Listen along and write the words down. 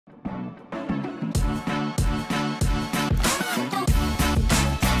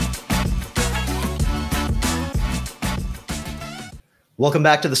Welcome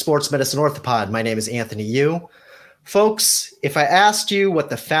back to the Sports Medicine Orthopod. My name is Anthony Yu. Folks, if I asked you what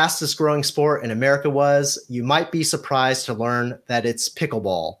the fastest growing sport in America was, you might be surprised to learn that it's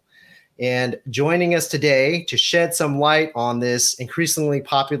pickleball. And joining us today to shed some light on this increasingly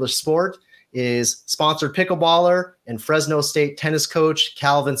popular sport is sponsored pickleballer and Fresno State tennis coach,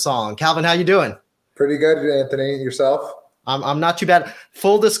 Calvin Song. Calvin, how you doing? Pretty good, Anthony. Yourself? I'm not too bad.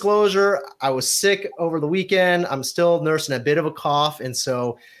 Full disclosure, I was sick over the weekend. I'm still nursing a bit of a cough. And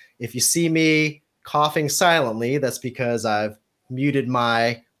so if you see me coughing silently, that's because I've muted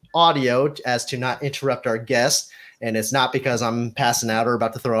my audio as to not interrupt our guest. And it's not because I'm passing out or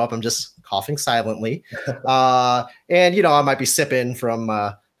about to throw up. I'm just coughing silently. And, you know, I might be sipping from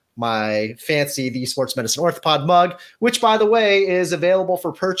my fancy The Sports Medicine Orthopod mug, which, by the way, is available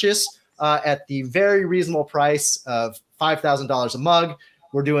for purchase at the very reasonable price of $5,000 a mug.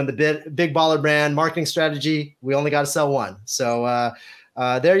 We're doing the big baller brand marketing strategy. We only got to sell one. So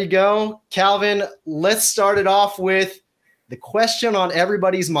there you go. Calvin, let's start it off with the question on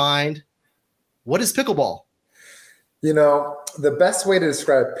everybody's mind. What is pickleball? You know, the best way to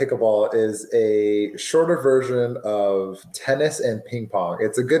describe pickleball is a shorter version of tennis and ping pong.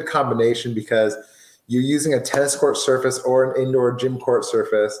 It's a good combination because you're using a tennis court surface or an indoor gym court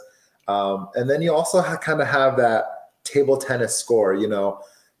surface. And then you also kind of have that table tennis score. You know,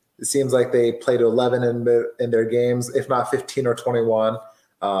 it seems like they play to 11 in their games, if not 15 or 21.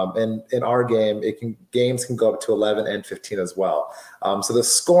 And in our game, games can go up to 11 and 15 as well. So the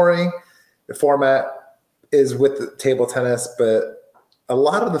scoring, the format is with the table tennis, but a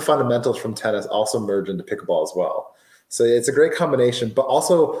lot of the fundamentals from tennis also merge into pickleball as well. So it's a great combination, but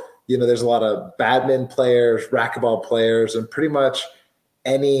also, you know, there's a lot of badminton players, racquetball players, and pretty much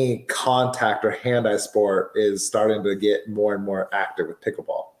any contact or hand-eye sport is starting to get more and more active with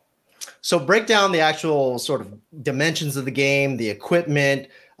pickleball. So break down the actual sort of dimensions of the game, the equipment,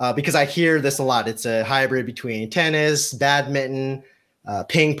 because I hear this a lot. It's a hybrid between tennis, badminton,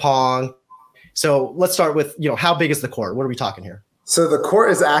 ping pong. So let's start with, you know, how big is the court? What are we talking here? So the court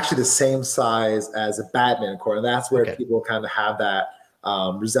is actually the same size as a badminton court, and that's where people kind of have that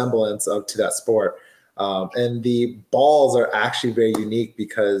resemblance to that sport. And the balls are actually very unique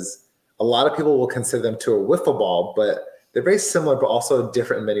because a lot of people will consider them to a wiffle ball, but they're very similar, but also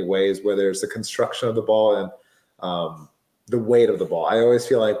different in many ways, where there's the construction of the ball and the weight of the ball. I always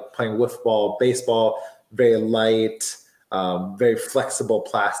feel like playing wiffle ball, baseball, very light, very flexible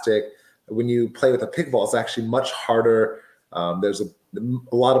plastic. When you play with a pickleball, it's actually much harder. There's a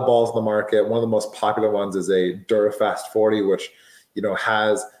lot of balls in the market. One of the most popular ones is a DuraFast 40, which, you know,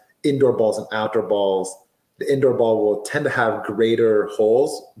 has indoor balls and outdoor balls. The indoor ball will tend to have greater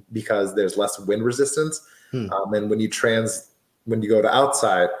holes because there's less wind resistance. And when you go to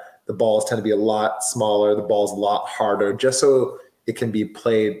outside, the balls tend to be a lot smaller. The ball's a lot harder, just so it can be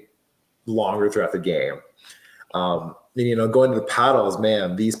played longer throughout the game. You know, going to the paddles,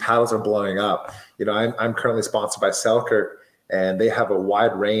 man, these paddles are blowing up. You know, I'm currently sponsored by Selkirk, and they have a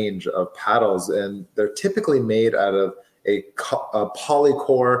wide range of paddles, and they're typically made out of a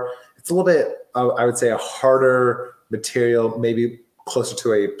polycore. It's a little bit, I would say, a harder material, maybe closer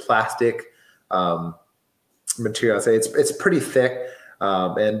to a plastic material. I'd say it's pretty thick,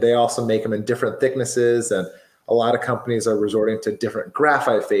 and they also make them in different thicknesses, and a lot of companies are resorting to different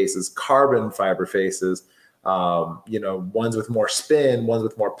graphite faces, carbon fiber faces, you know, ones with more spin, ones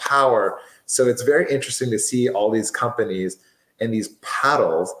with more power. So it's very interesting to see all these companies and these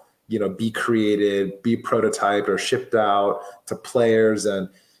paddles, you know, be created, be prototyped or shipped out to players and,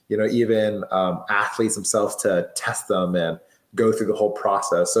 you know, even athletes themselves to test them and go through the whole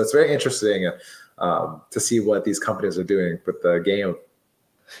process. So it's very interesting to see what these companies are doing with the game.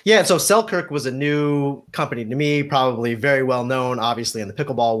 Yeah, so Selkirk was a new company to me, probably very well known, obviously, in the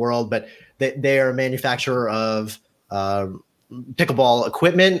pickleball world, but they are a manufacturer of pickleball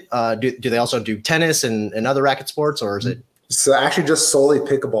equipment. Do they also do tennis and other racket sports, or is it? So actually just solely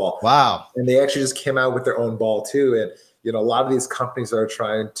pickleball. Wow. And they actually just came out with their own ball too. And, you know, a lot of these companies are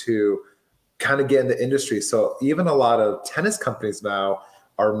trying to kind of get in the industry. So even a lot of tennis companies now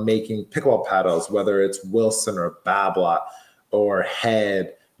are making pickleball paddles, whether it's Wilson or Babolat or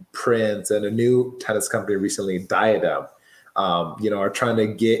Head, Prince, and a new tennis company recently, Diadem, you know, are trying to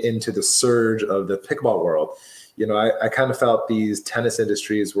get into the surge of the pickleball world. You know, I kind of felt these tennis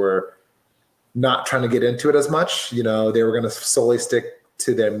industries were not trying to get into it as much. You know, they were going to solely stick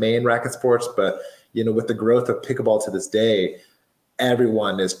to their main racket sports. But, you know, with the growth of pickleball to this day,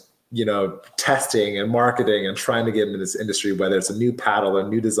 everyone is, you know, testing and marketing and trying to get into this industry, whether it's a new paddle, a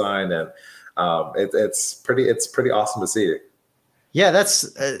new design. And it's pretty awesome to see. Yeah, that's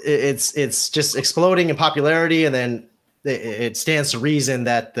it's just exploding in popularity. And then it stands to reason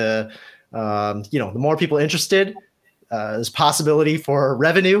that the the more people interested, there's possibility for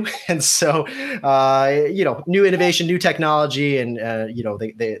revenue. And so, new innovation, new technology, and,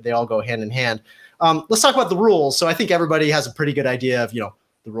 they all go hand in hand. Let's talk about the rules. So I think everybody has a pretty good idea of,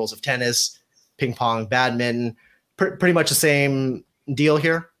 the rules of tennis, ping pong, badminton, pretty much the same deal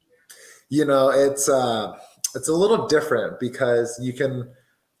here. It's a little different because you can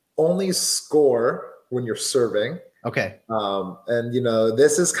only score when you're serving. Okay. And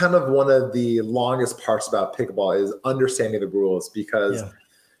this is kind of one of the longest parts about pickleball is understanding the rules, because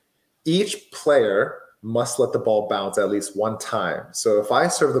each player must let the ball bounce at least one time. So if I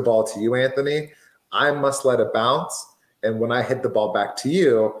serve the ball to you, Anthony, I must let it bounce. And when I hit the ball back to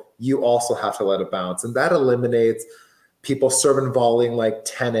you, you also have to let it bounce. And that eliminates people serving volleying like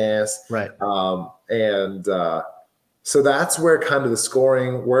tennis. Right. So that's where kind of the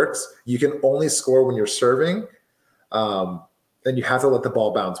scoring works. You can only score when you're serving. And you have to let the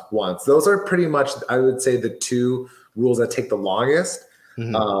ball bounce once. Those are pretty much, I would say, the two rules that take the longest.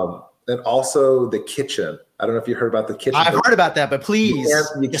 Mm-hmm. And also the kitchen. I don't know if you heard about the kitchen. I've heard about that, but please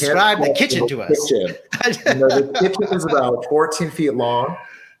describe the kitchen to us. The kitchen is about 14 feet long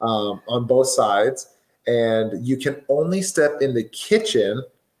on both sides. And you can only step in the kitchen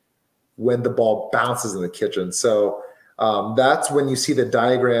when the ball bounces in the kitchen. So that's when you see the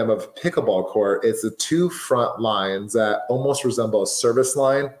diagram of pickleball court. It's the two front lines that almost resemble a service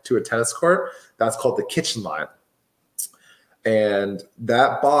line to a tennis court. That's called the kitchen line. And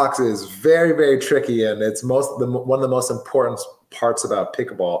that box is very, very tricky. And it's one of the most important parts about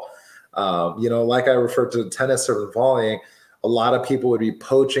pickleball. Like I referred to tennis, serving, volleying, a lot of people would be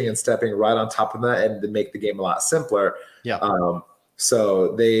poaching and stepping right on top of that and to make the game a lot simpler. Yeah.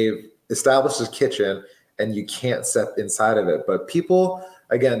 So they've established a kitchen, and you can't step inside of it. But people,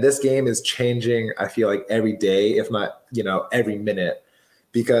 again, this game is changing, I feel like, every day, if not, every minute,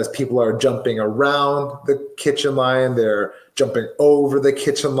 because people are jumping around the kitchen line. They're jumping over the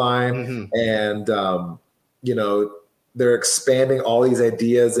kitchen line. Mm-hmm. And, they're expanding all these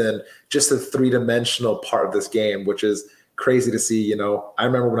ideas and just the three-dimensional part of this game, which is crazy to see. I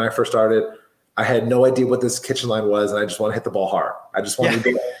remember when I first started, I had no idea what this kitchen line was, and I just want to hit the ball hard. I just want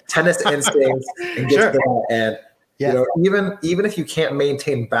to get tennis instincts and get to that. And even if you can't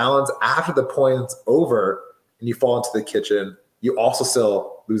maintain balance after the point's over and you fall into the kitchen, you also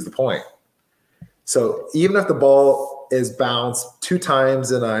still lose the point. So even if the ball is bounced 2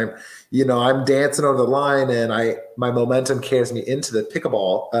 times and I'm dancing over the line and my momentum carries me into the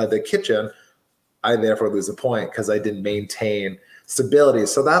pickleball, the kitchen, I therefore lose a point because I didn't maintain stability.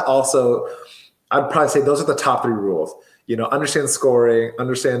 So that also, I'd probably say those are the top 3 rules. Understand scoring,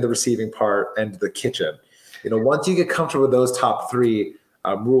 understand the receiving part, and the kitchen. Once you get comfortable with those top 3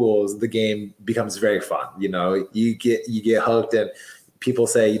 rules, the game becomes very fun. You get hooked, and people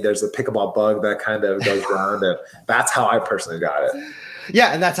say there's a pickleball bug that kind of goes around, and that's how I personally got it.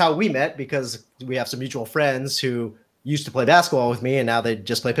 Yeah, and that's how we met, because we have some mutual friends who used to play basketball with me, and now they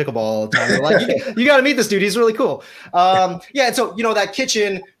just play pickleball all the time. They're like, you got to meet this dude. He's really cool. And so, that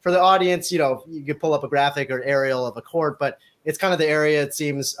kitchen, for the audience, you could pull up a graphic or an aerial of a court, but it's kind of the area, it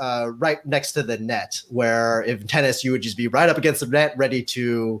seems, right next to the net, where in tennis, you would just be right up against the net, ready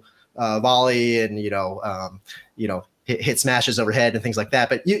to volley and, hit smashes overhead and things like that.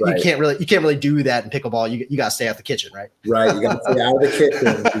 But you can't really do that in pickleball. You got to stay out the kitchen, right? Right. You got to stay out of the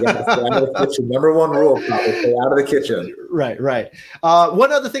kitchen. You got to stay out of the kitchen. Number 1 rule, probably stay out of the kitchen. Right.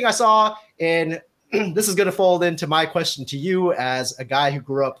 One other thing I saw, and this is going to fold into my question to you as a guy who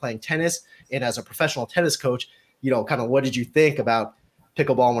grew up playing tennis and as a professional tennis coach, kind of what did you think about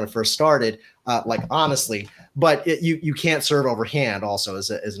pickleball when it first started? Honestly, but you can't serve overhand also is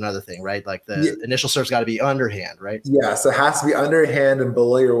another thing, right? Like the initial serve's got to be underhand, right? Yeah, so it has to be underhand and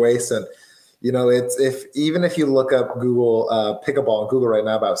below your waist. And it's even if you look up Google pickleball on Google right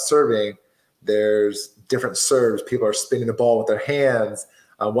now about serving, there's different serves. People are spinning the ball with their hands.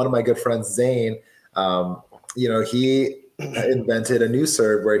 One of my good friends, Zane, he invented a new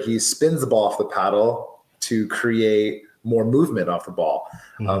serve where he spins the ball off the paddle to create more movement off the ball.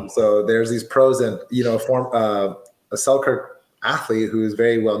 Mm-hmm. So there's these pros, and a Selkirk athlete who is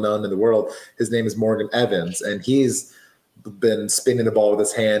very well known in the world. His name is Morgan Evans, and he's been spinning the ball with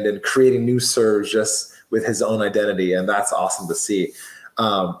his hand and creating new serves just with his own identity, and that's awesome to see.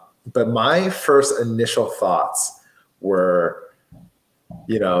 But my first initial thoughts were,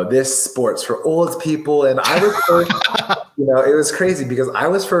 this sport's for old people, and I was first, it was crazy because I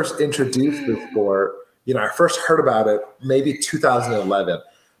was first introduced to the sport. I first heard about it maybe 2011.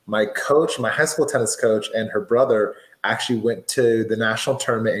 My high school tennis coach, and her brother actually went to the national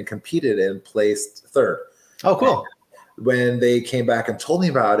tournament and competed and placed 3rd. Oh, cool. when they came back and told me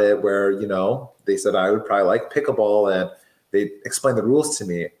about it, where, you know, they said I would probably like pickleball and they explained the rules to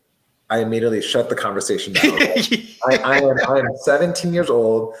me, I immediately shut the conversation down. I am 17 years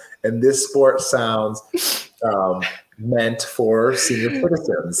old, and this sport sounds meant for senior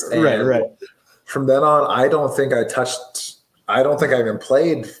citizens. And right. From then on, I don't think I even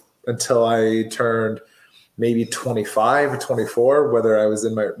played until I turned maybe 25 or 24, whether I was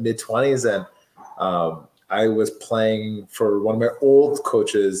in my mid 20s. And I was playing for one of my old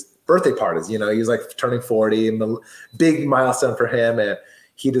coaches' birthday parties. You know, he was like turning 40, and the big milestone for him. And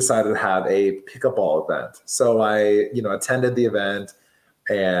he decided to have a pickleball event. So I, you know, attended the event,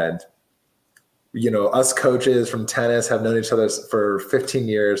 and, you know, us coaches from tennis have known each other for 15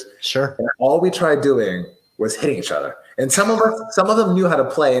 years. Sure. And all we tried doing was hitting each other. And some of them knew how to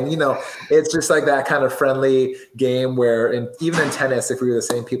play. And, you know, it's just like that kind of friendly game where, even in tennis, if we were the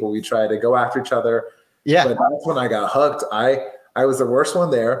same people, we try to go after each other. Yeah. But that's when I got hooked. I was the worst one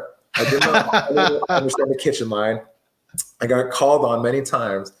there. I didn't understand the kitchen line. I got called on many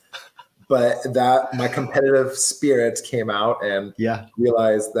times, but that my competitive spirit came out, and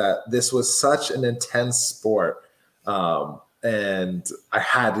realized that this was such an intense sport, and I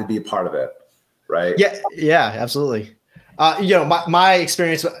had to be a part of it. Right. Yeah, absolutely. You know, my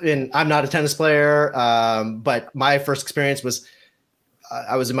experience, and I'm not a tennis player, but my first experience was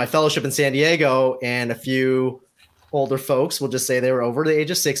I was in my fellowship in San Diego, and a few older folks, we'll just say they were over the age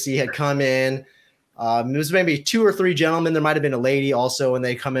of 60, had come in. It was maybe 2 or 3 gentlemen. There might have been a lady also, and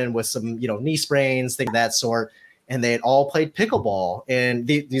they come in with some, you know, knee sprains, things of that sort. And they had all played pickleball. And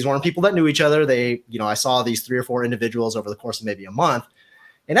these weren't people that knew each other. They, you know, I saw these 3 or 4 individuals over the course of maybe a month.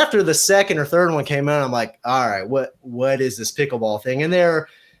 And after the second or third one came in, I'm like, all right, what is this pickleball thing? And they're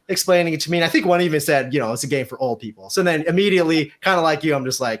explaining it to me. And I think one even said, you know, it's a game for old people. So then immediately, kind of like you, I'm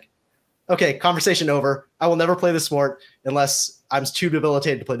just like, okay, conversation over. I will never play the sport unless I'm too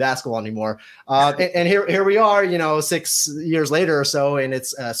debilitated to play basketball anymore. And here we are, you know, 6 years later or so, and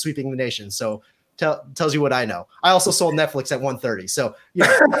it's sweeping the nation. So tells you what I know. I also sold Netflix at 1:30. So, you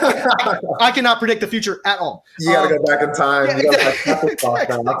know, I cannot predict the future at all. You got to go back in time.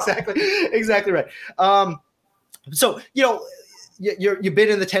 Exactly right. So, you know, you've been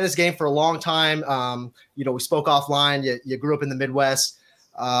in the tennis game for a long time. You know, we spoke offline. You grew up in the Midwest.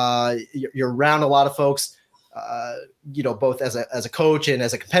 You're around a lot of folks, you know, both as a coach and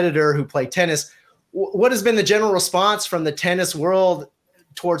as a competitor who play tennis. What has been the general response from the tennis world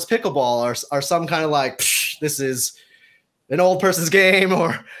towards pickleball? Are some kind of like, this is an old person's game,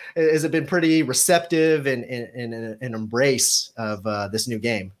 or has it been pretty receptive and an embrace of this new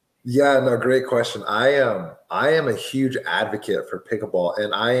game? Yeah, no, great question. I am a huge advocate for pickleball,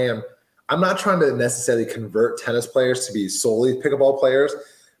 and I'm not trying to necessarily convert tennis players to be solely pickleball players,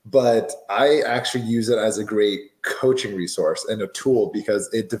 but I actually use it as a great coaching resource and a tool, because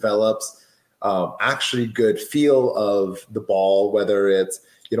it develops actually good feel of the ball, whether it's,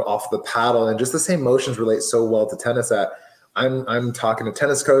 you know, off the paddle, and just the same motions relate so well to tennis that I'm talking to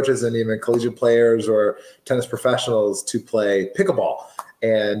tennis coaches and even collegiate players or tennis professionals to play pickleball.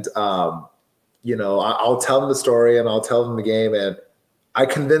 And, you know, I'll tell them the story and I'll tell them the game, and I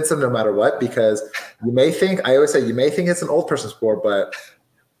convince them no matter what, because I always say, you may think it's an old person sport, but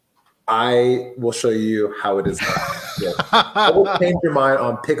I will show you how it is not. Yeah. I will change your mind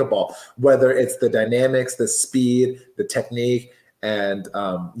on pickleball, whether it's the dynamics, the speed, the technique. And,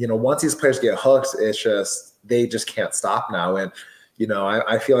 you know, once these players get hooked, it's just, they just can't stop now. And, you know,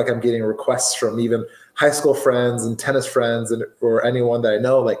 I feel like I'm getting requests from even high school friends and tennis friends or anyone that I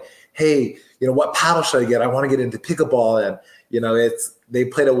know, like, hey, you know, what paddle should I get? I want to get into pickleball. And, you know, they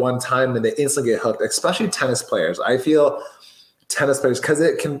played it one time and they instantly get hooked, especially tennis players. I feel tennis players, because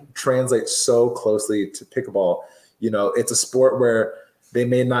it can translate so closely to pickleball. You know, it's a sport where they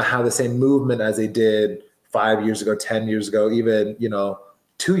may not have the same movement as they did 5 years ago, 10 years ago, even, you know,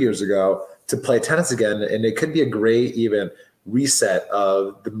 2 years ago to play tennis again. And it could be a great even reset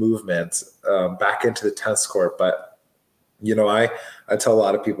of the movement back into the tennis court. But, you know, I tell a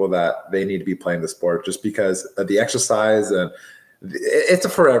lot of people that they need to be playing the sport just because of the exercise, and it's a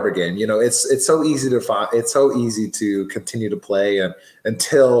forever game. You know, it's so easy to find. It's so easy to continue to play, and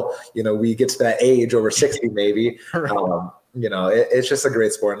until, you know, we get to that age over 60, maybe, you know, it's just a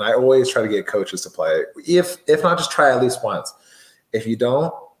great sport. And I always try to get coaches to play. If not, just try at least once. If you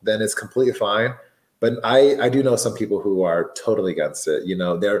don't, then it's completely fine. But I do know some people who are totally against it. You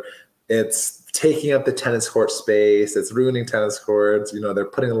know, it's taking up the tennis court space. It's ruining tennis courts. You know, they're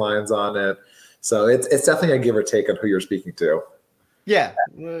putting lines on it. So it's definitely a give or take on who you're speaking to. Yeah,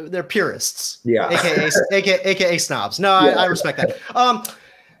 they're purists. Yeah, AKA snobs. No, yeah. I respect that.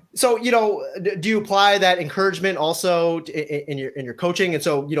 So, do you apply that encouragement also in your coaching? And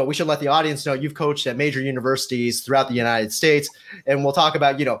so, we should let the audience know you've coached at major universities throughout the United States. And we'll talk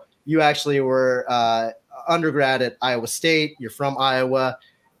about, you actually were undergrad at Iowa State. You're from Iowa,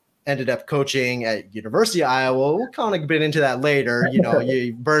 ended up coaching at University of Iowa. We'll kind of get into that later.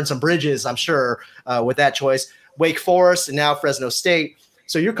 You burned some bridges, I'm sure, with that choice. Wake Forest and now Fresno State.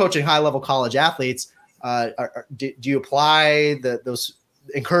 So you're coaching high-level college athletes. Do you apply those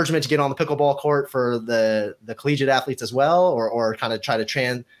encouragement to get on the pickleball court for the collegiate athletes as well, or kind of try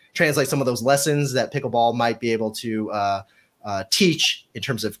to translate some of those lessons that pickleball might be able to teach in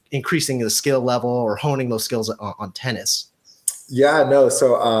terms of increasing the skill level or honing those skills on tennis? Yeah, no.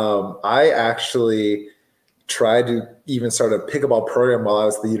 So I actually tried to even start a pickleball program while I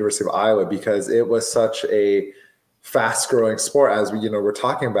was at the University of Iowa because it was such a fast growing sport, as we're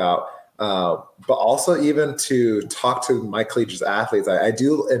talking about. But also even to talk to my collegiate athletes, I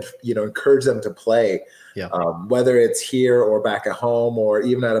do, encourage them to play, whether it's here or back at home or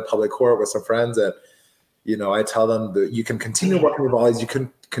even at a public court with some friends. And, I tell them that you can continue to work on your volleys, you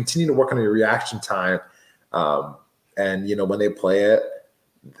can continue to work on your reaction time. And, when they play it,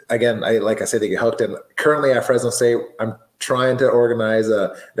 again, like I said, they get hooked. And currently at Fresno State, I'm trying to organize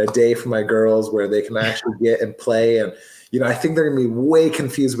a day for my girls where they can actually get and play. And, I think they're going to be way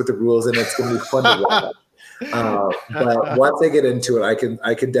confused with the rules, and it's going to be fun to watch. But once they get into it, I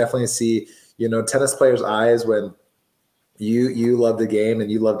can definitely see, tennis players' eyes when you love the game and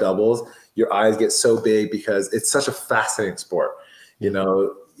you love doubles. Your eyes get so big because it's such a fascinating sport.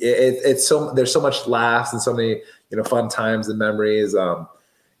 It's so, there's so much laughs and so many fun times and memories.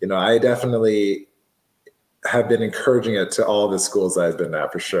 I definitely have been encouraging it to all the schools that I've been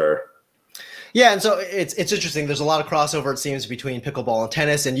at for sure. Yeah, and so it's interesting. There's a lot of crossover, it seems, between pickleball and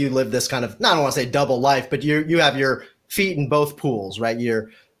tennis, and you live this kind of, I don't want to say double life, but you have your feet in both pools, right?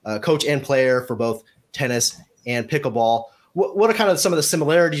 You're a coach and player for both tennis and pickleball. What are kind of some of the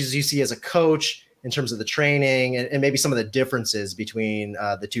similarities you see as a coach in terms of the training and maybe some of the differences between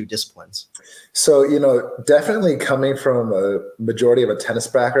the two disciplines? So, definitely coming from a majority of a tennis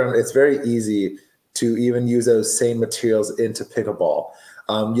background, it's very easy to even use those same materials into pickleball.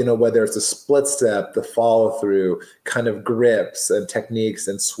 Whether it's the split step, the follow through, kind of grips and techniques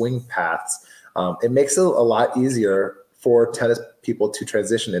and swing paths, it makes it a lot easier for tennis people to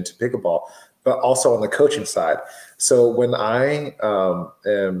transition into pickleball, but also on the coaching side. So when I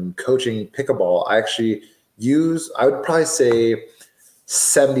am coaching pickleball, I actually I would probably say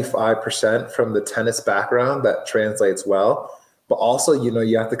 75% from the tennis background that translates well, but also,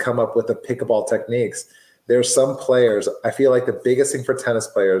 you have to come up with the pickleball techniques. There's some players, I feel like the biggest thing for tennis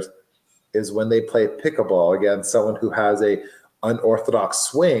players is when they play pickleball against someone who has a unorthodox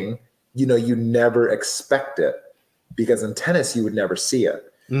swing, you never expect it because in tennis, you would never see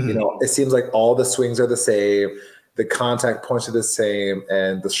it. Mm-hmm. It seems like all the swings are the same, the contact points are the same,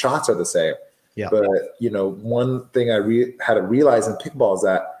 and the shots are the same. Yeah. But, one thing I had to realize in pickleball is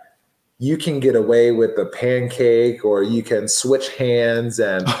that you can get away with the pancake, or you can switch hands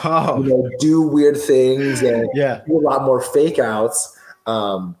and do weird things and do a lot more fake outs.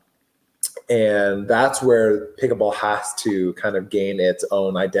 And that's where pickleball has to kind of gain its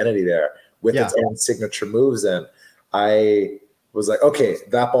own identity there with its own signature moves. And I was like, okay,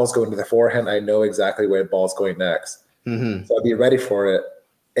 that ball's going to the forehand. I know exactly where the ball's going next. Mm-hmm. So I'll be ready for it.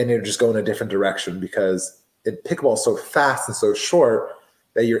 And it'll just go in a different direction because pickleball is so fast and so short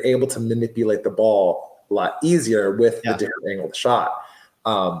that you're able to manipulate the ball a lot easier with the different angle of the shot.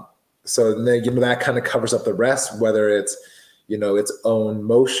 So then, that kind of covers up the rest, whether it's, its own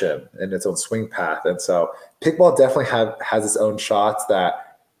motion and its own swing path. And so pickleball definitely has its own shots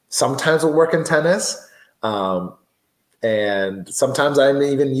that sometimes will work in tennis. And sometimes I'm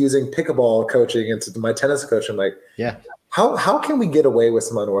even using pickleball coaching into my tennis coaching. Like, how can we get away with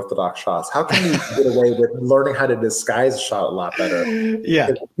some unorthodox shots? How can we get away with learning how to disguise a shot a lot better? Yeah.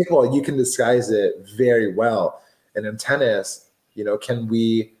 In pickleball, you can disguise it very well. And in tennis, can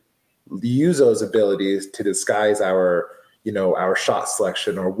we use those abilities to disguise our shot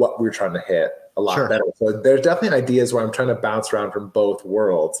selection or what we're trying to hit a lot better? So there's definitely ideas where I'm trying to bounce around from both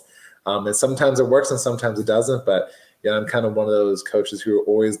worlds. And sometimes it works and sometimes it doesn't. But I'm kind of one of those coaches who are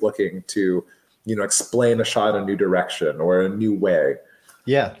always looking to explain a shot in a new direction or a new way.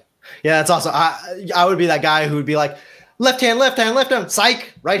 Yeah. Yeah, that's awesome. I would be that guy who would be like, left hand,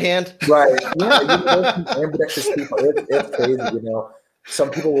 psych, right hand. Right. Yeah, ambidextrous people. It's crazy,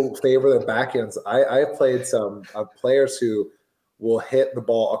 Some people will favor their backhands. I played some players who will hit the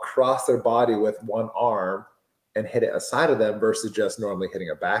ball across their body with one arm and hit it aside of them versus just normally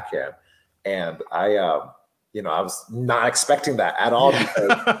hitting a backhand. And I was not expecting that at all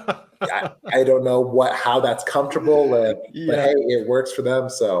because I don't know how that's comfortable, but hey, it works for them.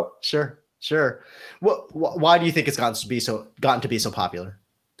 So sure. Why do you think it's gotten to be so popular?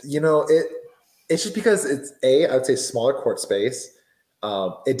 It's just because I would say smaller court space.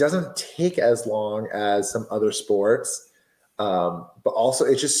 It doesn't take as long as some other sports. But also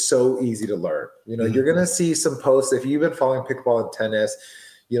it's just so easy to learn. You're going to see some posts. If you've been following pickleball and tennis,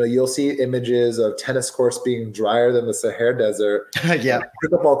 you'll see images of tennis courts being drier than the Sahara Desert. Yeah.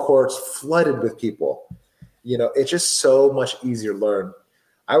 Pickleball courts flooded with people. It's just so much easier to learn.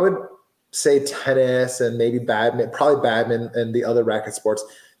 I would say tennis and maybe probably badminton and the other racket sports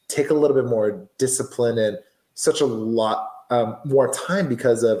take a little bit more discipline and such a lot more time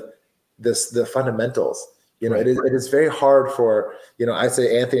because of the fundamentals. It is very hard for, I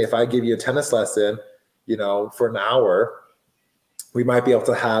say, Anthony, if I give you a tennis lesson, for an hour, we might be able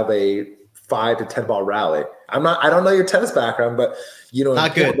to have a 5 to 10 ball rally. I don't know your tennis background, but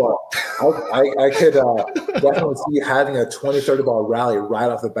not good. I could definitely see you having a 20, 30 ball rally right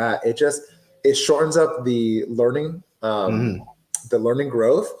off the bat. It shortens up the learning, the learning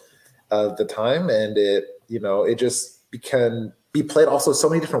growth of the time. And it just can be played also so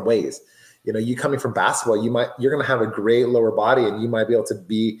many different ways. You coming from basketball, you're going to have a great lower body and you might be able to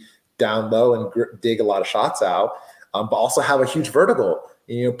be down low and dig a lot of shots out, but also have a huge vertical,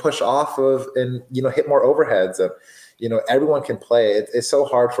 push off of and, hit more overheads. Everyone can play. It's so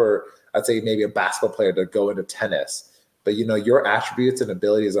hard for, I'd say, maybe a basketball player to go into tennis, but your attributes and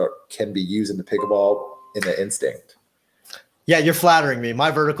abilities can be used in the pickleball in an instinct. Yeah, you're flattering me.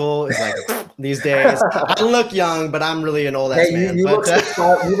 My vertical is like these days. I look young, but I'm really an old ass man. You look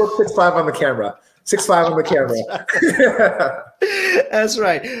 6'5" on the camera. 6'5" on the camera. That's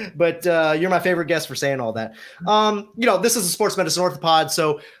right. But you're my favorite guest for saying all that. This is a sports medicine orthopod,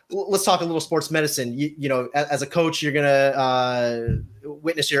 so let's talk a little sports medicine. As a coach, you're gonna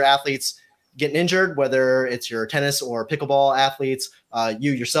witness your athletes getting injured, whether it's your tennis or pickleball athletes.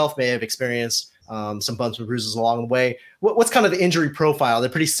 You yourself may have experienced some bumps and bruises along the way. What's kind of the injury profile? They're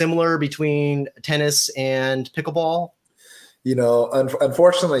pretty similar between tennis and pickleball.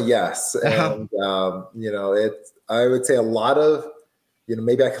 Unfortunately, yes. And, I would say a lot of,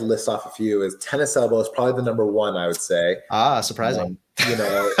 maybe I could list off a few. Is tennis elbow is probably the number one, I would say. Surprising.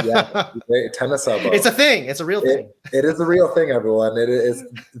 Tennis elbow. It's a thing. It's a real thing. It is a real thing, everyone.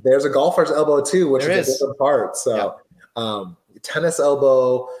 There's a golfer's elbow too, which is a different part. So, tennis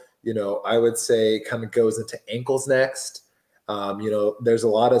elbow, I would say kind of goes into ankles next. There's a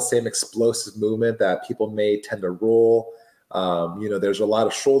lot of same explosive movement that people may tend to roll. There's a lot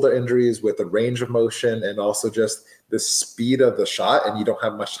of shoulder injuries with the range of motion and also just the speed of the shot, and you don't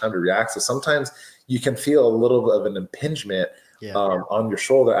have much time to react. So sometimes you can feel a little bit of an impingement on your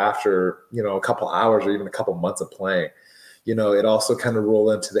shoulder after, a couple hours or even a couple months of playing. It also kind of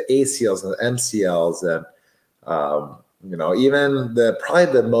roll into the ACLs and the MCLs and, even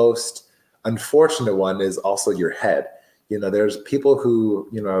probably the most unfortunate one is also your head. There's people who,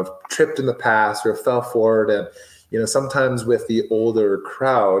 have tripped in the past or fell forward. And, sometimes with the older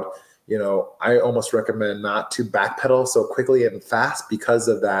crowd, I almost recommend not to backpedal so quickly and fast because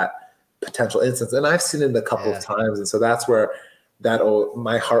of that potential instance. And I've seen it a couple of times. And so that's where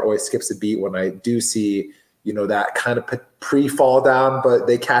my heart always skips a beat when I do see, that kind of pre-fall down, but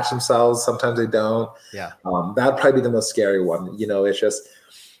they catch themselves. Sometimes they don't. Yeah. That'd probably be the most scary one. It's just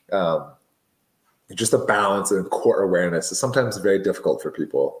a balance and court awareness is sometimes very difficult for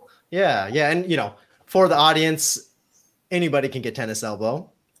people. Yeah. And, for the audience, anybody can get tennis elbow.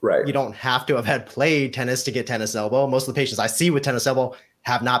 Right. You don't have to have played tennis to get tennis elbow. Most of the patients I see with tennis elbow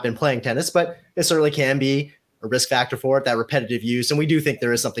have not been playing tennis, but it certainly can be a risk factor for it, that repetitive use. And we do think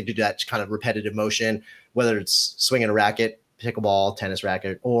there is something to do that kind of repetitive motion, whether it's swinging a racket, pickleball, tennis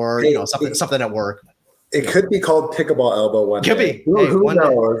racket, or something at work. It could be called pickleball elbow one day. Could be. Who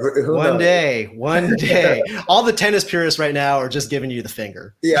knows? One knows? day. All the tennis purists right now are just giving you the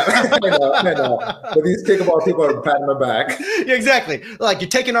finger. Yeah, I know. But these pickleball people are patting my back. Yeah, exactly. Like, you're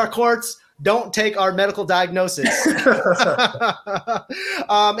taking our courts, don't take our medical diagnosis.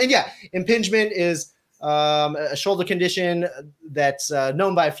 Impingement is a shoulder condition that's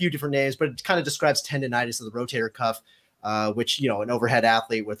known by a few different names, but it kind of describes tendonitis of the rotator cuff. Which, an overhead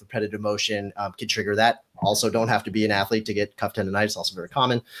athlete with repetitive motion can trigger that. Also, don't have to be an athlete to get cuff tendonitis, also very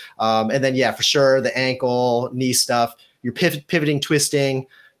common. And then, for sure, the ankle, knee stuff, you're pivoting, twisting,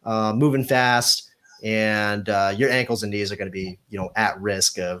 moving fast, and your ankles and knees are going to be, at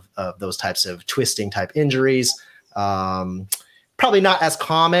risk of those types of twisting type injuries. probably not as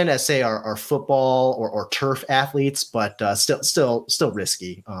common as say our football or turf athletes, but still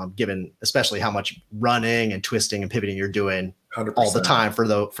risky, given especially how much running and twisting and pivoting you're doing 100%. all the time for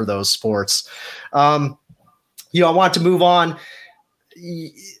those sports. I want to move on.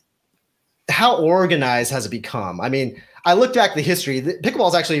 How organized has it become? I mean, I looked back at the history. Pickleball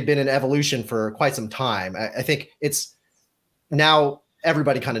has actually been in evolution for quite some time. I think it's now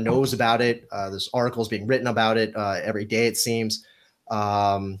everybody kind of knows about it. There's articles being written about it every day, it seems.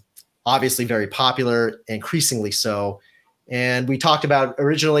 Obviously very popular, increasingly so. And we talked about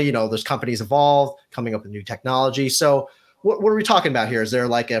originally, there's companies involved coming up with new technology. So what are we talking about here? Is there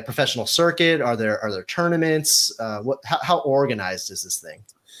like a professional circuit? Are there tournaments? How organized is this thing?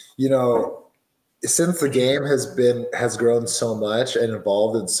 Since the game has grown so much and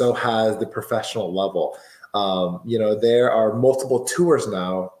evolved, and so has the professional level. There are multiple tours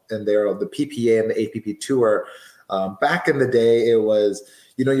now, and there are the PPA and the APP tour. Back in the day, it was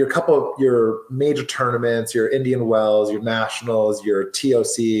your major tournaments, your Indian Wells, your nationals, your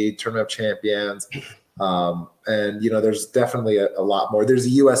TOC Tournament of Champions, and there's definitely a lot more. There's the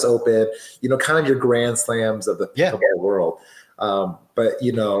U.S. Open, kind of your Grand Slams of the pickleball world. But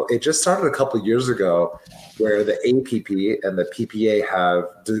it just started a couple of years ago, where the APP and the PPA have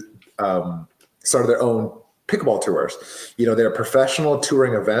started their own pickleball tours. They're professional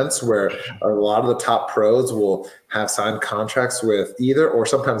touring events where a lot of the top pros will have signed contracts with either or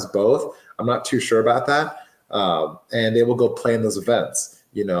sometimes both. I'm not too sure about that. And they will go play in those events,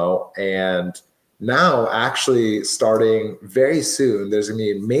 and now actually starting very soon, there's going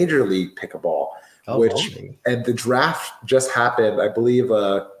to be Major League Pickleball, and the draft just happened, I believe,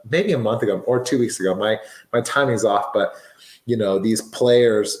 maybe a month ago or 2 weeks ago. My timing's off, but these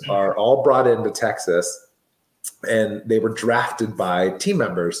players are all brought into Texas, and they were drafted by team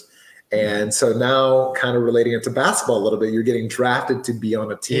members. And so now, kind of relating it to basketball a little bit, you're getting drafted to be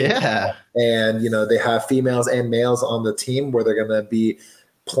on a team. Yeah. And, they have females and males on the team where they're going to be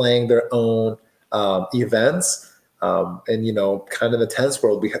playing their own events. And, kind of the tennis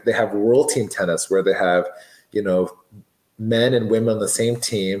world, they have world team tennis where they have, men and women on the same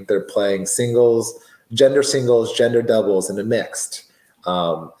team. They're playing singles, gender doubles, and a mixed.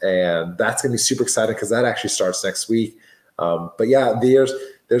 And that's going to be super exciting because that actually starts next week. But yeah,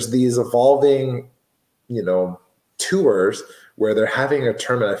 there's these evolving, tours where they're having a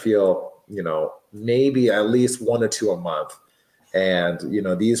tournament, I feel, maybe at least 1 or 2 a month. And,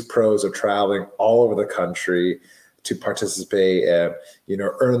 these pros are traveling all over the country to participate and,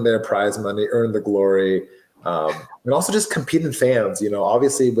 earn their prize money, earn the glory, and also just compete in fans.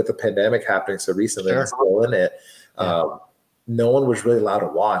 Obviously with the pandemic happening so recently, and still in it, no one was really allowed to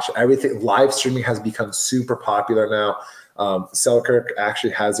watch. Everything live streaming has become super popular now. Selkirk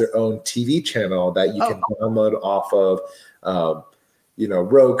actually has their own TV channel that you can download off of,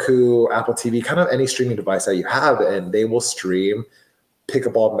 Roku, Apple TV, kind of any streaming device that you have, and they will stream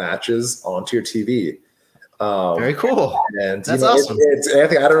pickleball matches onto your TV. Very cool. And that's awesome. It's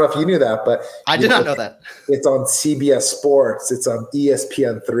Anthony, I don't know if you knew that, but I did not know that. It's on CBS Sports, it's on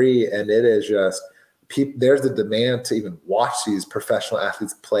ESPN3, and it is just there's the demand to even watch these professional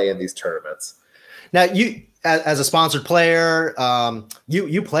athletes play in these tournaments. Now, you as a sponsored player,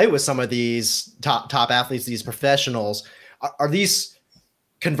 you play with some of these top athletes, these professionals. Are these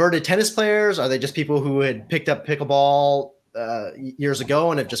converted tennis players? Are they just people who had picked up pickleball years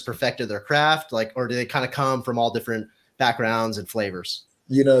ago and have just perfected their craft? Or do they kind of come from all different backgrounds and flavors?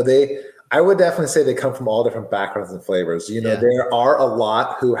 I would definitely say they come from all different backgrounds and flavors. There are a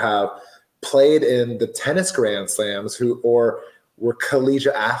lot who have played in the tennis Grand Slams or were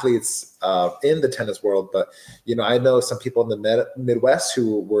collegiate athletes in the tennis world. But, I know some people in the Midwest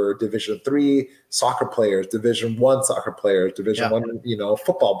who were Division III soccer players, Division I soccer players, Division I,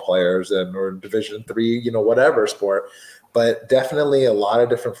 football players, or Division III, whatever sport. But definitely a lot of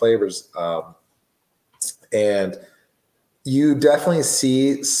different flavors. And you definitely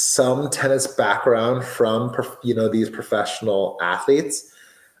see some tennis background from, these professional athletes.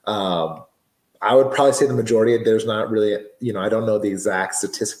 I would probably say the majority, there's not really, I don't know the exact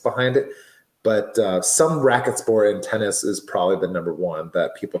statistic behind it, but some racket sport in tennis is probably the number one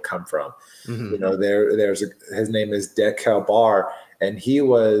that people come from. Mm-hmm. His name is Dekel Bar, and he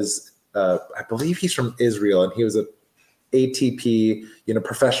was, I believe he's from Israel, and he was a ATP,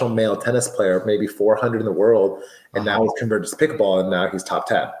 professional male tennis player, maybe 400 in the world. And now he's converted to pickleball, and now he's top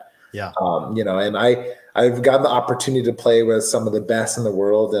 10. Yeah. And I've gotten the opportunity to play with some of the best in the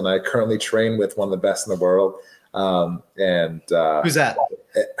world, and I currently train with one of the best in the world. Who's that?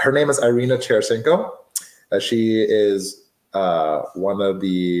 Her name is Irina Tereschenko. She is one of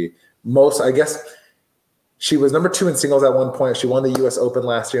the most, I guess, She was number 2 in singles at one point. She won the U.S. Open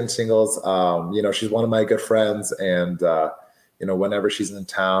last year in singles. She's one of my good friends, and whenever she's in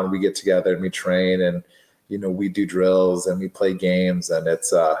town, we get together and we train, and we do drills and we play games, and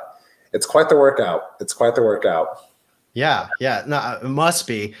it's quite the workout. It's quite the workout. Yeah, no, it must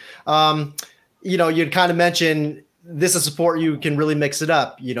be. You'd kind of mentioned this is a sport you can really mix it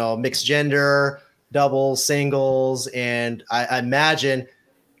up. Mixed gender, doubles, singles, and I imagine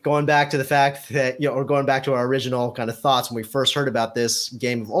going back to the fact that or going back to our original kind of thoughts when we first heard about this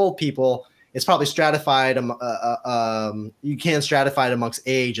game of old people, it's probably stratified. You can stratify it amongst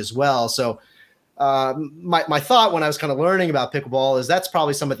age as well. So my thought when I was kind of learning about pickleball is that's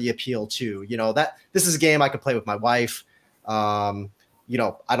probably some of the appeal too. That this is a game I could play with my wife. I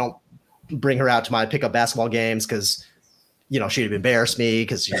don't bring her out to my pickup basketball games because she'd embarrass me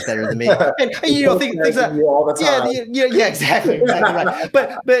because she's better than me. And things that, yeah, exactly right.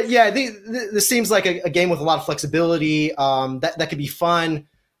 But yeah, this seems like a game with a lot of flexibility. That could be fun.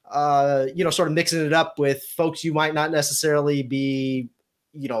 Sort of mixing it up with folks you might not necessarily be,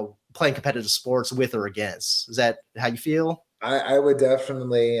 playing competitive sports with or against. Is that how you feel? I would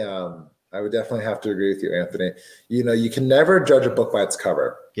definitely have to agree with you, Anthony. You can never judge a book by its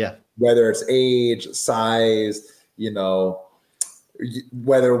cover. Yeah. Whether it's age, size,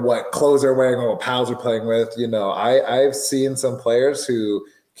 whether what clothes they're wearing or what pals are playing with. I've seen some players who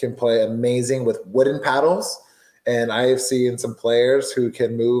can play amazing with wooden paddles, and I've seen some players who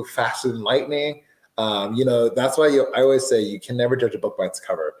can move faster than lightning. That's why I always say you can never judge a book by its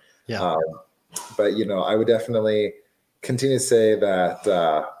cover. Yeah. But I would definitely continue to say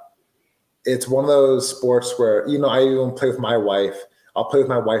that it's one of those sports where I even play with my wife. I'll play with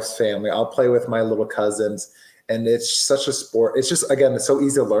my wife's family. I'll play with my little cousins. And it's such a sport. It's just, again, it's so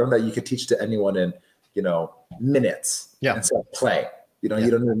easy to learn that you could teach to anyone in, minutes. Yeah. And so play. You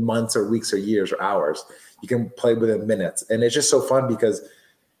don't need months or weeks or years or hours. You can play within minutes. And it's just so fun because,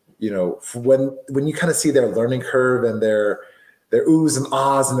 when you kind of see their learning curve and their oohs and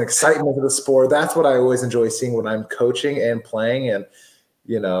ahs and excitement of the sport, that's what I always enjoy seeing when I'm coaching and playing. And,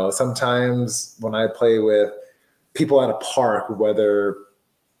 sometimes when I play with people at a park, whether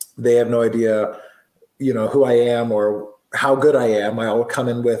they have no idea, who I am or how good I am, I'll come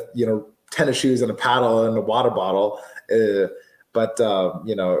in with, tennis shoes and a paddle and a water bottle. But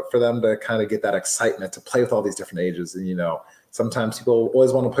for them to kind of get that excitement to play with all these different ages. And, sometimes people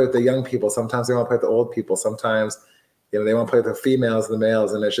always want to play with the young people. Sometimes they want to play with the old people. Sometimes, they want to play with the females and the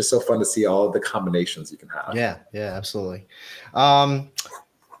males. And it's just so fun to see all of the combinations you can have. Yeah, absolutely.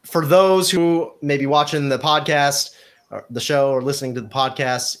 For those who may be watching the podcast or the show or listening to the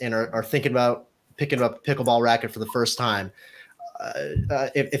podcast and are thinking about picking up a pickleball racket for the first time,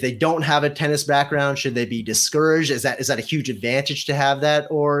 if they don't have a tennis background, should they be discouraged? Is that a huge advantage to have that?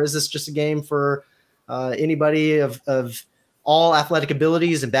 Or is this just a game for anybody of all athletic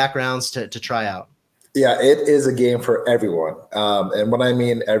abilities and backgrounds to try out? Yeah, it is a game for everyone. And when I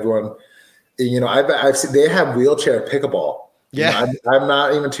mean everyone, I've seen they have wheelchair pickleball. Yeah. I'm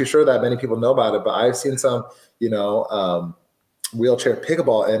not even too sure that many people know about it, but I've seen some, wheelchair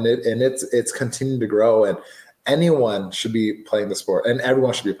pickleball, and it's continuing to grow, and anyone should be playing the sport, and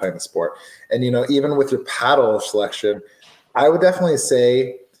everyone should be playing the sport. And even with your paddle selection, I would definitely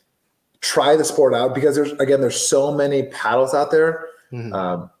say try the sport out, because there's so many paddles out there.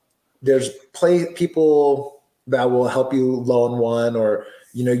 Mm-hmm. There's people that will help you loan one, or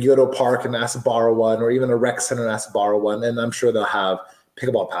you go to a park and ask to borrow one, or even a rec center and ask to borrow one, and I'm sure they'll have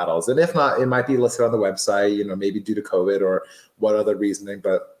pickleball paddles. And if not, it might be listed on the website, maybe due to COVID or what other reasoning.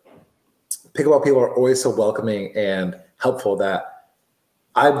 But pickleball people are always so welcoming and helpful that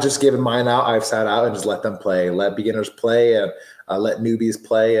I've just given mine out. I've sat out and just let them play, let beginners play, and let newbies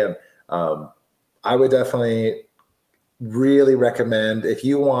play. And I would definitely really recommend, if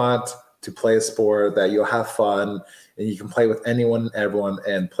you want to play a sport that you'll have fun and you can play with anyone and everyone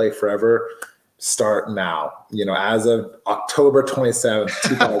and play forever, start now. As of October 27th,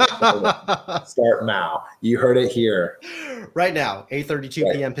 2021, start now. You heard it here. Right now,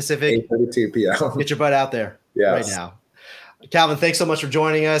 8:32 p.m. Pacific. 8:32 p.m. Get your butt out there. Yes. Right now. Calvin, thanks so much for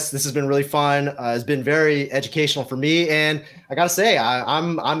joining us. This has been really fun. It's been very educational for me, and I gotta say,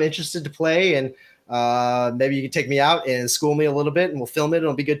 I'm interested to play, and maybe you can take me out and school me a little bit, and we'll film it. And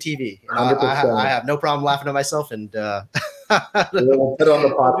it'll be good TV. I have no problem laughing at myself, and we'll put it on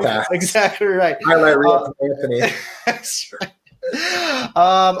the podcast. Exactly right. Highlight reel from Anthony. That's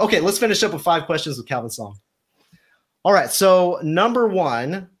right. Okay, let's finish up with 5 questions with Calvin Song. All right, so number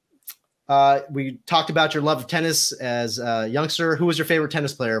 1. We talked about your love of tennis as a youngster. Who was your favorite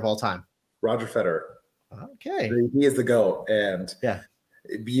tennis player of all time? Roger Federer. Okay. He is the GOAT. And yeah,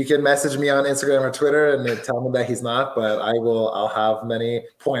 You can message me on Instagram or Twitter and tell me that he's not, but I'll have many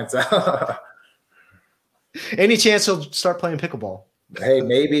points. Any chance he'll start playing pickleball? Hey,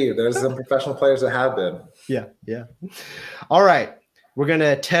 maybe. There's some professional players that have been. Yeah, yeah. All right. We're going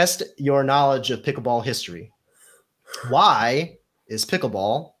to test your knowledge of pickleball history. Why is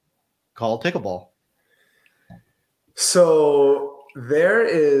pickleball called pickleball? So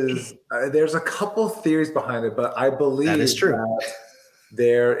there's a couple theories behind it, but I believe that is true.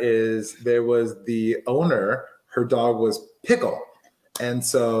 That there was the owner, her dog was Pickle. And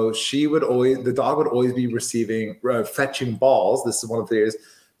so the dog would always be fetching balls. This is one of the theories.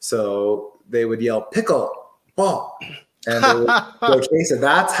 So they would yell, "Pickle, ball." And they would go chase it.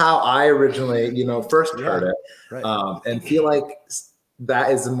 That's how I originally, first heard it. Right. And feel like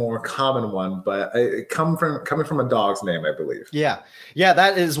that is a more common one, but it coming from a dog's name, I believe. Yeah. Yeah,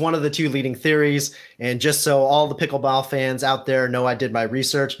 that is one of the two leading theories. And just so all the pickleball fans out there know, I did my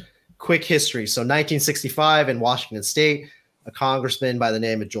research. Quick history. So 1965 in Washington State, a congressman by the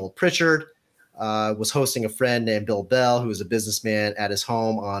name of Joel Pritchard was hosting a friend named Bill Bell, who was a businessman, at his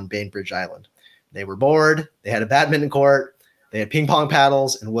home on Bainbridge Island. They were bored. They had a badminton court. They had ping pong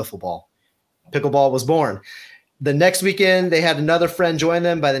paddles and wiffle ball. Pickleball was born. The next weekend, they had another friend join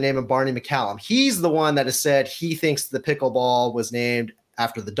them by the name of Barney McCallum. He's the one that has said he thinks the pickleball was named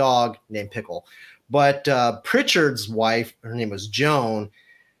after the dog named Pickle. But Pritchard's wife, her name was Joan,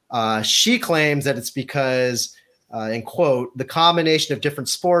 she claims that it's because, in quote, "the combination of different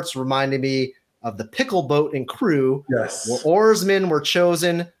sports reminded me of the pickle boat and crew, yes, where oarsmen were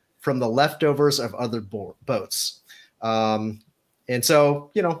chosen from the leftovers of other boats." And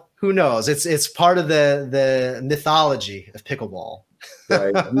so, who knows? It's part of the mythology of pickleball. Right.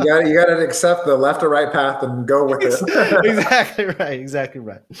 You got to accept the left or right path and go with it. Exactly right. Exactly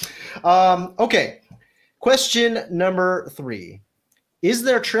right. Okay. Question number 3. Is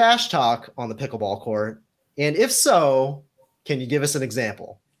there trash talk on the pickleball court? And if so, can you give us an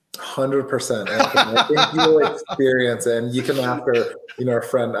example? 100%. I think you will experience it, and you can ask our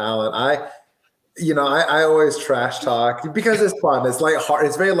friend Alan. I always trash talk because it's fun. It's lighthearted.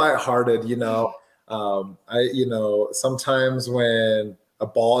 It's very lighthearted. Sometimes when a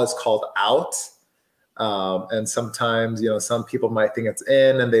ball is called out, and sometimes some people might think it's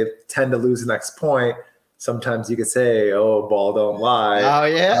in, and they tend to lose the next point. Sometimes you could say, "Oh, ball don't lie." Oh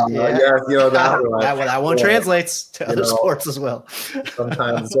yeah, yeah. That one translates to other sports as well.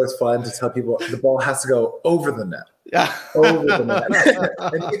 Sometimes it's always fun to tell people the ball has to go over the net. Yeah, over the net.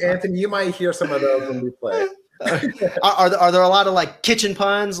 And Anthony, you might hear some of those when we play. Are there a lot of like kitchen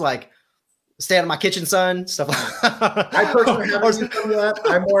puns, like "stay out of my kitchen, son"? Stuff like that? I personally haven't seen some of that.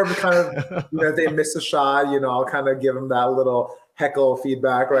 I'm more of a kind of if they miss a shot, I'll kind of give them that little heckle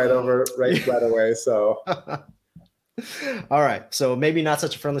feedback right away. So all right, so maybe not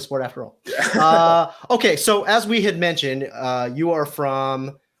such a friendly sport after all. Okay, so as we had mentioned, you are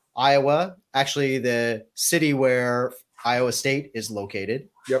from Iowa, actually the city where Iowa State is located.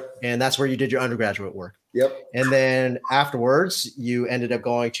 Yep. And that's where you did your undergraduate work. Yep. And then afterwards you ended up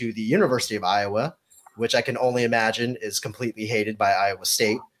going to the University of Iowa, which I can only imagine is completely hated by Iowa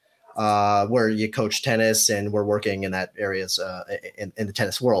State. Where you coach tennis and we're working in that areas in the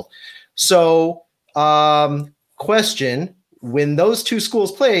tennis world. So question, when those two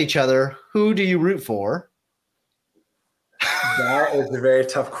schools play each other, who do you root for? That is a very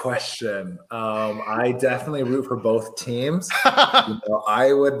tough question. I definitely root for both teams.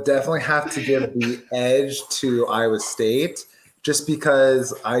 I would definitely have to give the edge to Iowa State just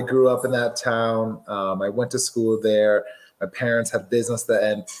because I grew up in that town. I went to school there. My parents have business there,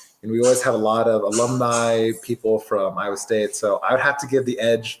 and we always have a lot of alumni people from Iowa State. So I would have to give the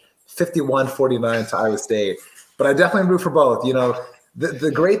edge 51-49 to Iowa State. But I definitely root for both.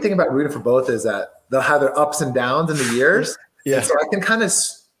 The great thing about rooting for both is that they'll have their ups and downs in the years. Yeah. And so I can kind of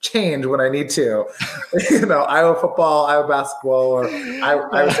change when I need to. Iowa football, Iowa basketball, or I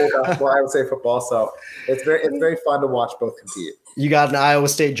would say basketball, I would say football. So it's very fun to watch both compete. You got an Iowa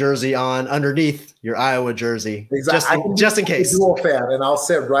State jersey on underneath your Iowa jersey. Exactly. Just in case. I'm a dual fan, and I'll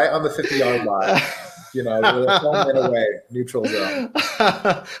sit right on the 50-yard line. With a home and away, neutral zone.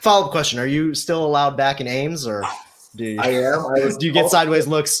 Follow-up question: are you still allowed back in Ames, or I am? Do you get sideways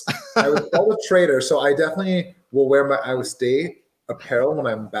looks? I was called a traitor, so I definitely will wear my Iowa State apparel when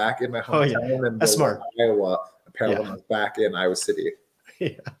I'm back in my hometown, and that's smart. Iowa apparel when I'm back in Iowa City.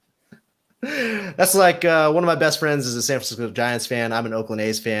 Yeah. That's like one of my best friends is a San Francisco Giants fan. I'm an Oakland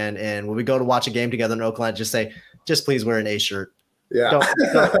A's fan. And when we go to watch a game together in Oakland, I just say, just please wear an A's shirt. Yeah.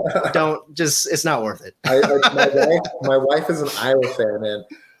 Don't just, it's not worth it. My wife is an Iowa fan, and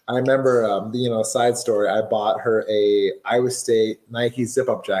I remember, side story. I bought her a Iowa State Nike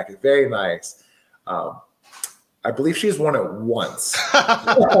zip-up jacket. Very nice. I believe she's worn it once.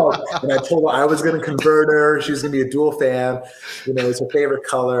 And I told her I was going to convert her. She was going to be a dual fan. It's her favorite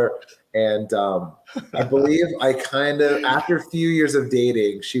color. And I believe after a few years of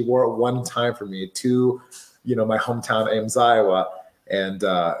dating, she wore it one time for me to, my hometown, Ames, Iowa. And,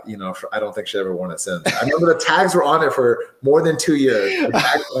 I don't think she ever worn it since. I remember the tags were on it for more than 2 years. The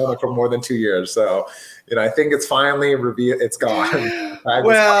tags were on it for more than 2 years. So, I think it's finally revealed. It's gone.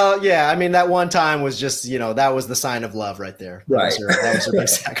 Well, yeah. I mean, that one time was just, that was the sign of love right there. Right. That was her big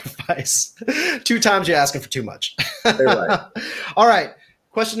sacrifice. 2 times you're asking for too much. Right. All right.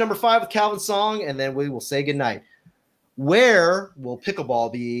 Question number 5 with Calvin Song, and then we will say goodnight. Where will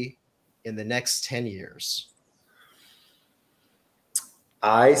pickleball be in the next 10 years?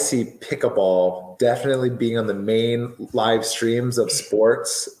 I see pickleball definitely being on the main live streams of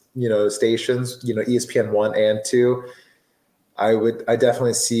sports, stations, ESPN 1 and 2. I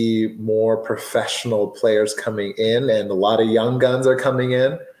definitely see more professional players coming in, and a lot of young guns are coming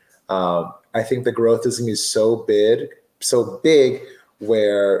in. I think the growth is going to be so big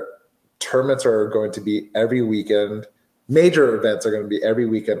where tournaments are going to be every weekend. Major events are going to be every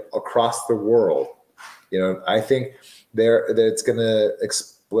weekend across the world. I think it's going to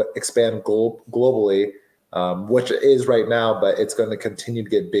expand globally, which it is right now, but it's going to continue to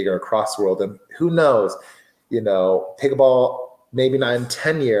get bigger across the world. And who knows, pickleball, maybe not in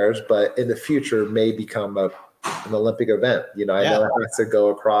 10 years, but in the future may become an Olympic event. I know it has to go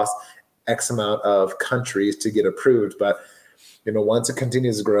across X amount of countries to get approved, but once it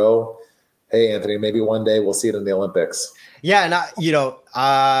continues to grow, hey, Anthony, maybe one day we'll see it in the Olympics. Yeah, and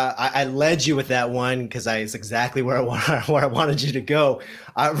I led you with that one because it's exactly where I wanted you to go.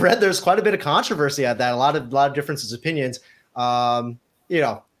 I read there's quite a bit of controversy at that, a lot of differences of opinions. I'm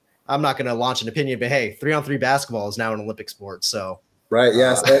not going to launch an opinion, but hey, 3-on-3 basketball is now an Olympic sport. So right,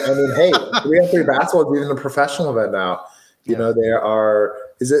 yes, I mean, hey, 3-on-3 basketball is even a professional event now. There are,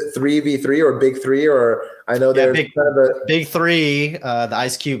 is it 3v3 or Big Three, or I know there's Big Three, the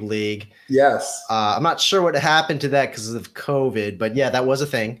Ice Cube League. Yes. I'm not sure what happened to that because of COVID, but yeah, that was a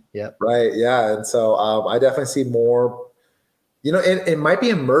thing. Yeah. Right. Yeah. And so I definitely see more, it might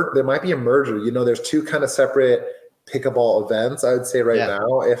be there might be a merger. There's 2 kind of separate pickleball events, I would say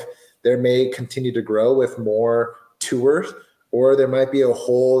now. If there may continue to grow with more tours, or there might be a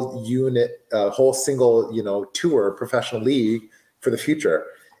whole single, tour professional league for the future.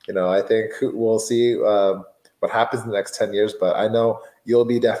 I think we'll see what happens in the next 10 years, but I know you'll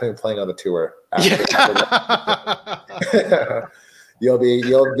be definitely playing on the tour.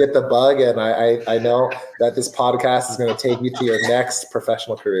 You'll get the bug, and I know that this podcast is going to take you to your next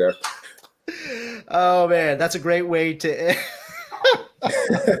professional career. Oh man, that's a great way to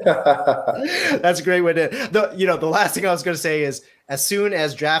that's a great way to the last thing I was going to say is, as soon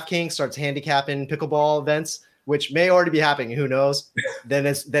as DraftKings starts handicapping pickleball events, which may already be happening, who knows, then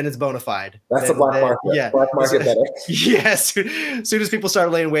it's bona fide. That's the black market. Yeah, black market betting. Yes. As soon as people start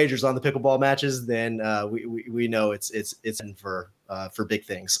laying wagers on the pickleball matches, then we know it's in for big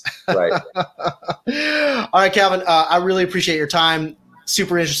things. Right. All right, Calvin, I really appreciate your time.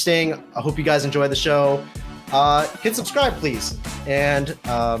 Super interesting. I hope you guys enjoy the show. Hit subscribe, please, and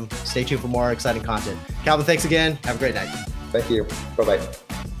stay tuned for more exciting content. Calvin, thanks again. Have a great night. Thank you. Bye-bye.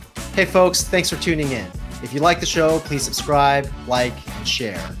 Hey, folks, thanks for tuning in. If you like the show, please subscribe, like, and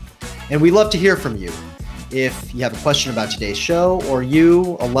share. And we love to hear from you. If you have a question about today's show, or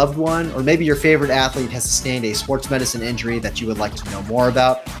you, a loved one, or maybe your favorite athlete has sustained a sports medicine injury that you would like to know more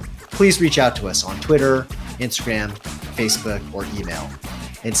about, please reach out to us on Twitter, Instagram, Facebook, or email.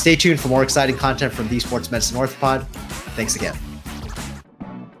 And stay tuned for more exciting content from the Sports Medicine Orthopod. Thanks again.